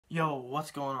Yo,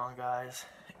 what's going on, guys?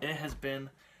 It has been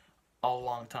a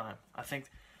long time. I think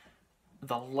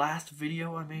the last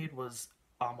video I made was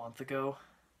a month ago.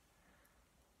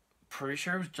 Pretty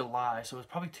sure it was July, so it was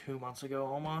probably 2 months ago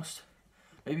almost.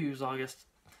 Maybe it was August.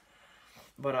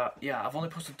 But yeah, I've only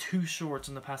posted 2 shorts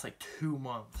in the past like 2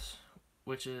 months,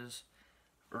 which is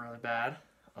really bad.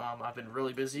 I've been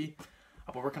really busy.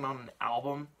 I've been working on an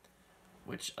album,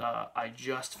 which I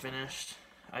just finished.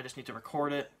 I just need to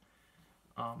record it.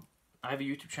 I have a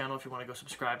YouTube channel if you want to go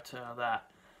subscribe to that.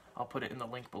 I'll put it in the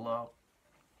link below.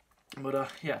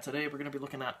 But yeah, today we're going to be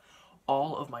looking at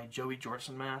all of my Joey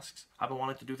Jordison masks. I've been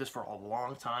wanting to do this for a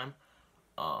long time.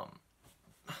 I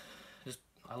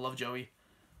love Joey.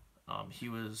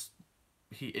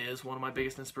 He is one of my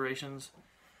biggest inspirations.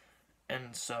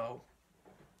 And so,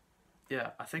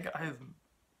 yeah, I think I have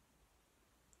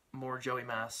more Joey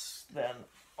masks than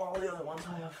all the other ones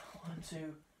I have. 1,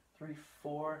 2, 3,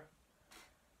 4.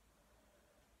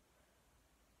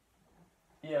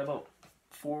 Yeah, about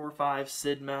 4 or 5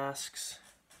 Sid masks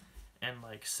and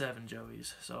like 7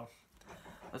 Joeys. So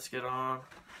let's get on.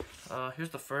 Here's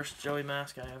the first Joey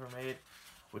mask I ever made,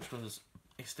 which was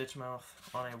a stitch mouth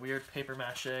on a weird paper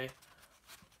mache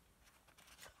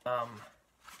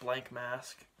blank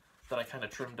mask that I kind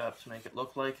of trimmed up to make it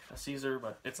look like a Caesar,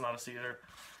 but it's not a Caesar.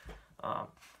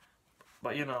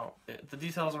 But you know, the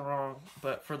details are wrong.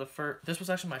 But for the this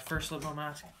was actually my first Slipknot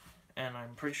mask, and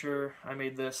I'm pretty sure I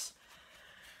made this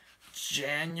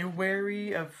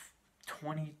January of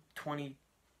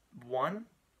 2021.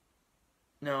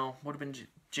 No, would have been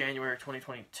January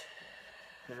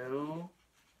 2022.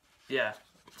 Yeah,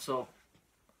 so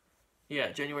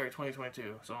yeah, January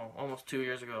 2022. So almost 2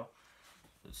 years ago.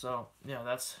 So yeah,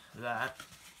 that's that.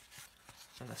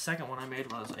 And the second one I made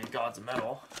was a Gods of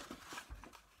Metal.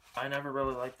 I never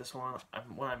really liked this one.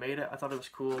 When I made it, I thought it was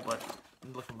cool, but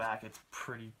looking back, it's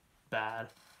pretty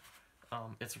bad.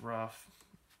 It's rough,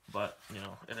 but you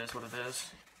know, it is what it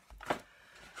is.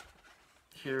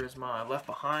 Here is my Left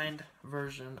Behind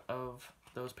version of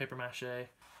those paper mache.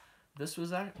 This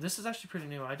is actually pretty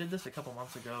new. I did this a couple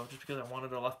months ago just because I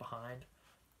wanted a Left Behind,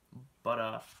 but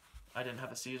I didn't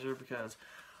have a Caesar because,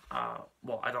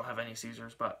 well, I don't have any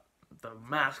Caesars, but the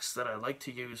masks that I like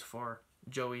to use for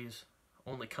Joey's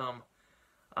only come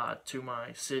to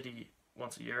my city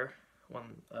once a year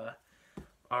when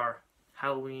our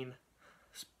Halloween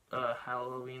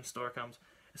store comes.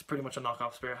 It's pretty much a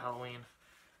knockoff Spirit Halloween,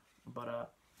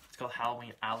 but it's called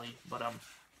Halloween Alley. But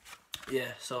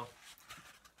yeah, so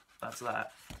that's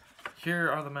that. Here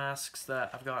are the masks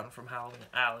that I've gotten from Halloween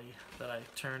Alley that I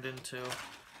turned into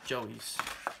Joey's.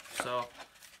 So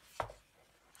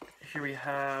here we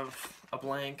have a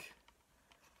blank.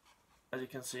 As you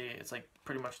can see, it's like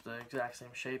pretty much the exact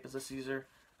same shape as a Caesar.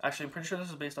 Actually, I'm pretty sure this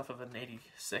is based off of an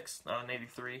 86, not an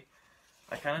 83.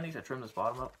 I kind of need to trim this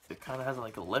bottom up. It kind of has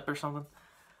like a lip or something.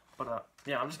 But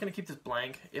yeah, I'm just going to keep this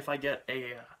blank. If I get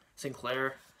a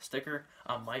Sinclair sticker,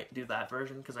 I might do that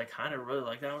version because I kind of really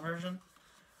like that version.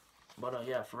 But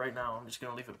yeah, for right now, I'm just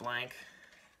going to leave it blank.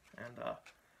 And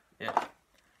yeah.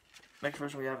 Next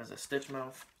version we have is a stitch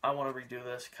mouth. I want to redo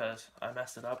this because I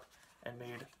messed it up and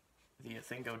made the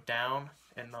thing go down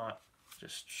and not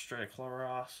just straight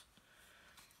across.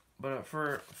 But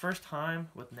for first time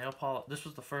with nail polish, this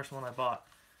was the first one I bought,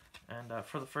 and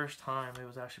for the first time it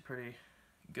was actually pretty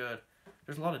good.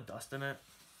 There's a lot of dust in it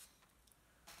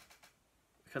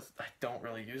because I don't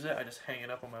really use it. I just hang it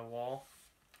up on my wall,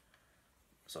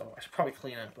 so I should probably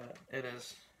clean it, but it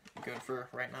is good for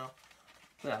right now.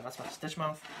 Yeah, that's my stitch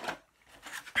mouth.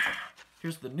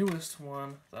 Here's the newest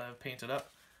one that I've painted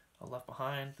up. Left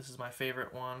Behind. This is my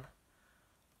favorite one.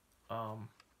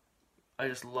 I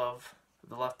just love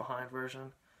the Left Behind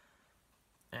version,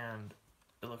 and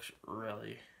it looks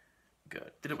really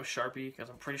good. Did it with Sharpie because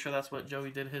I'm pretty sure that's what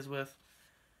Joey did his with.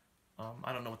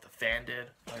 I don't know what the fan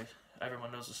did.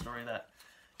 Everyone knows the story that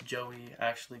Joey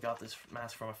actually got this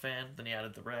mask from a fan, then he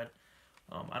added the red.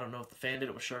 I don't know if the fan did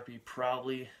it with Sharpie,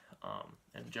 probably,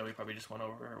 and Joey probably just went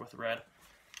over it with red.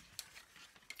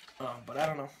 But I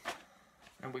don't know.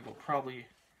 And we will probably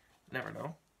never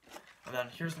know. And then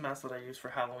here's the mask that I used for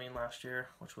Halloween last year,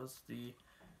 which was the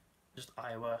just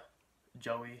Iowa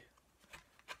Joey.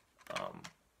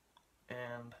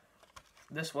 And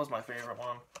this was my favorite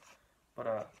one,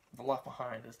 but the Left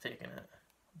Behind has taken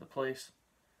the place.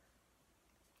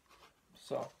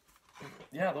 So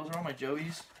yeah, those are all my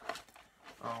Joeys.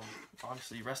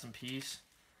 Honestly, rest in peace.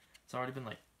 It's already been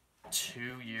like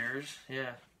 2 years.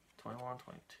 Yeah, 21,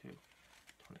 22.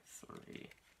 23.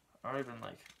 Already been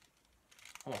like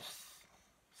almost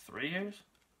 3 years.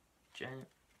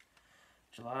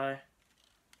 July,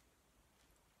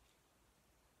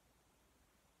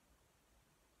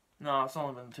 No, it's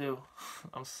only been 2.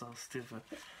 I'm so stupid.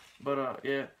 But,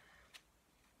 yeah.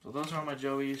 So those are all my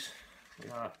Joeys. We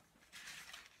got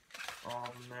all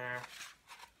of them there.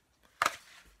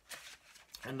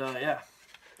 And, yeah.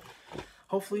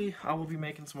 Hopefully, I will be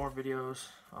making some more videos.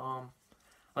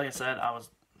 Like I said, I was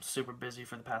super busy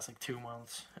for the past, like, 2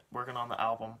 months working on the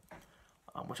album,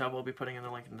 which I will be putting in the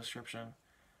link in the description.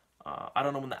 I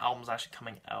don't know when the album's actually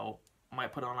coming out. I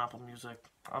might put it on Apple Music.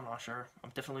 I'm not sure. I'm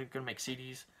definitely going to make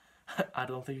CDs. I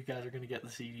don't think you guys are going to get the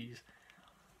CDs.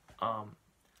 But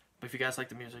if you guys like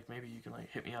the music, maybe you can,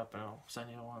 like, hit me up and I'll send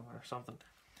you one or something.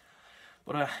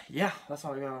 But, yeah, that's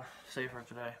all I got to say for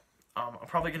today. I'm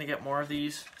probably going to get more of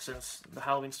these since the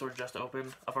Halloween store just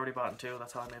opened. I've already bought 2.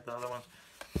 That's how I made the other ones.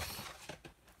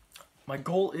 My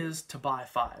goal is to buy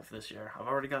 5 this year. I've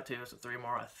already got 2, so 3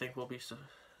 more I think will be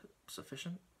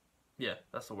sufficient. Yeah,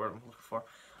 that's the word I'm looking for.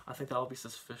 I think that will be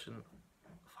sufficient.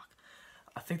 Fuck.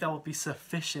 I think that will be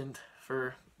sufficient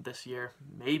for this year.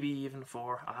 Maybe even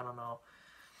 4. I don't know.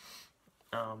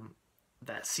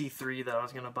 That C3 that I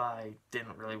was going to buy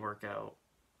didn't really work out.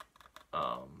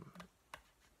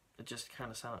 It just kind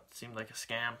of seemed like a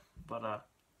scam, but,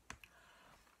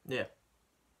 yeah.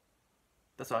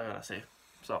 That's all I gotta say.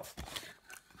 So,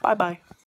 bye-bye.